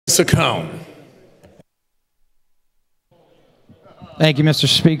Saccone. Thank you, Mr.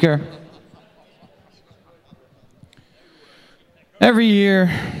 Speaker. Every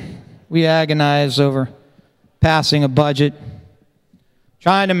year, we agonize over passing a budget,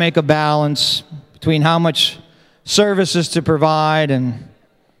 trying to make a balance between how much services to provide and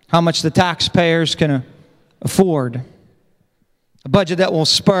how much the taxpayers can afford. A budget that will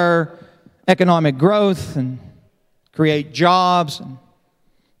spur economic growth and create jobs and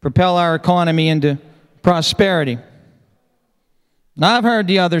propel our economy into prosperity. Now, I've heard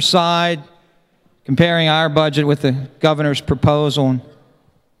the other side comparing our budget with the governor's proposal. And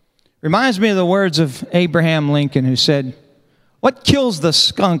reminds me of the words of Abraham Lincoln, who said, "What kills the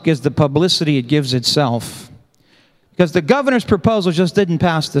skunk is the publicity it gives itself." Because the governor's proposal just didn't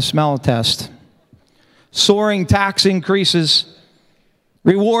pass the smell test. Soaring tax increases,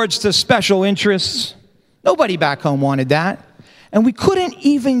 rewards to special interests. Nobody back home wanted that. And we couldn't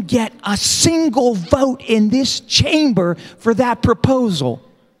even get a single vote in this chamber for that proposal.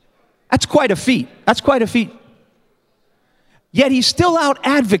 That's quite a feat. That's quite a feat. Yet he's still out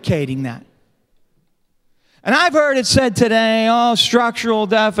advocating that. And I've heard it said today, oh, structural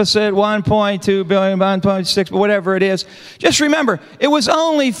deficit, 1.2 billion, 1.6, but whatever it is. Just remember, it was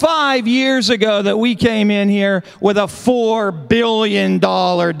only 5 years ago that we came in here with a $4 billion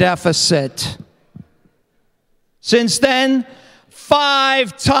deficit. Since then,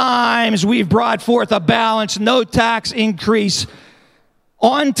 5 times we've brought forth a balanced, no tax increase,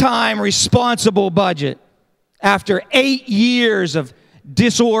 on-time, responsible budget after 8 years of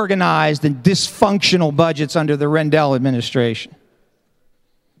disorganized and dysfunctional budgets under the Rendell administration.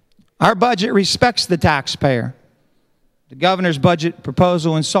 Our budget respects the taxpayer. The governor's budget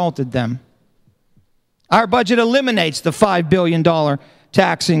proposal insulted them. Our budget eliminates the $5 billion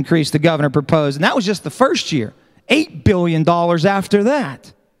tax increase the governor proposed, and that was just the first year. $8 billion after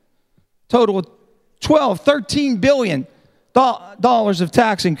that. Total $12, $13 billion of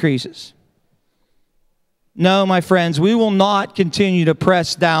tax increases. No, my friends, we will not continue to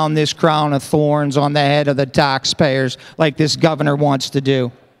press down this crown of thorns on the head of the taxpayers like this governor wants to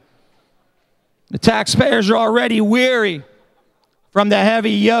do. The taxpayers are already weary from the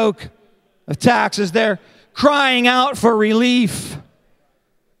heavy yoke of taxes. They're crying out for relief.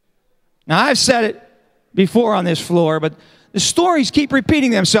 Now, I've said it before on this floor, but the stories keep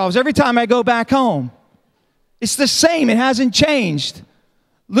repeating themselves every time I go back home. It's the same. It hasn't changed.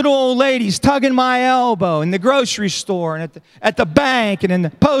 Little old ladies tugging my elbow in the grocery store and at the bank and in the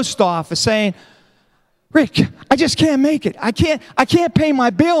post office saying, "Rick, I just can't make it. I can't pay my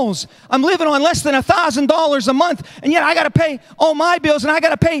bills. I'm living on less than $1,000 a month, and yet I got to pay all my bills, and I got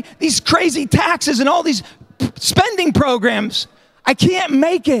to pay these crazy taxes and all these spending programs. I can't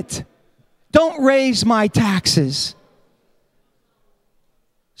make it. Don't raise my taxes."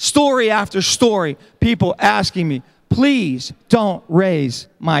 Story after story, people asking me, "Please don't raise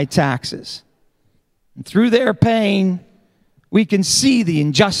my taxes." And through their pain, we can see the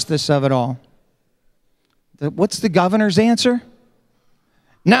injustice of it all. What's the governor's answer?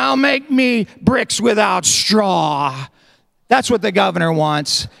 "Now make me bricks without straw." That's what the governor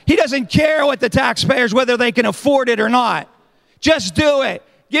wants. He doesn't care what the taxpayers, whether they can afford it or not. Just do it.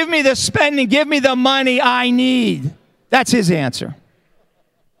 Give me the spending. Give me the money I need. That's his answer.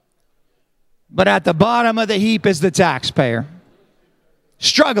 But at the bottom of the heap is the taxpayer,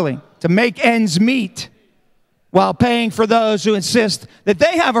 struggling to make ends meet while paying for those who insist that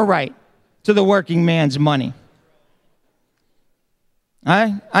they have a right to the working man's money.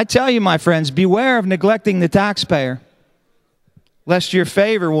 I tell you, my friends, beware of neglecting the taxpayer, lest your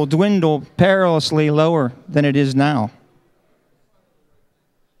favor will dwindle perilously lower than it is now.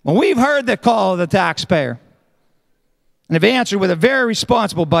 Well, we've heard the call of the taxpayer and have answered with a very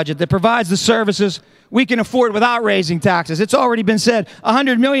responsible budget that provides the services we can afford without raising taxes. It's already been said,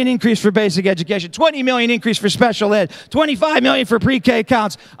 $100 million increase for basic education, $20 million increase for special ed, $25 million for pre-K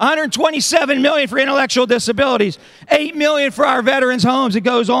accounts, $127 million for intellectual disabilities, $8 million for our veterans' homes. It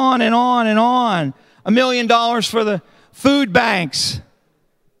goes on and on and on. $1 million for the food banks.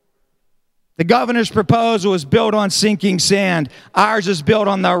 The governor's proposal is built on sinking sand. Ours is built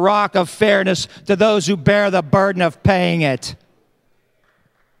on the rock of fairness to those who bear the burden of paying it.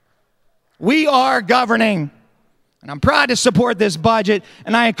 We are governing, and I'm proud to support this budget,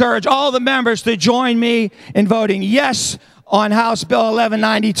 and I encourage all the members to join me in voting yes on House Bill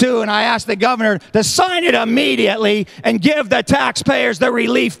 1192, and I ask the governor to sign it immediately and give the taxpayers the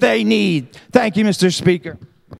relief they need. Thank you, Mr. Speaker.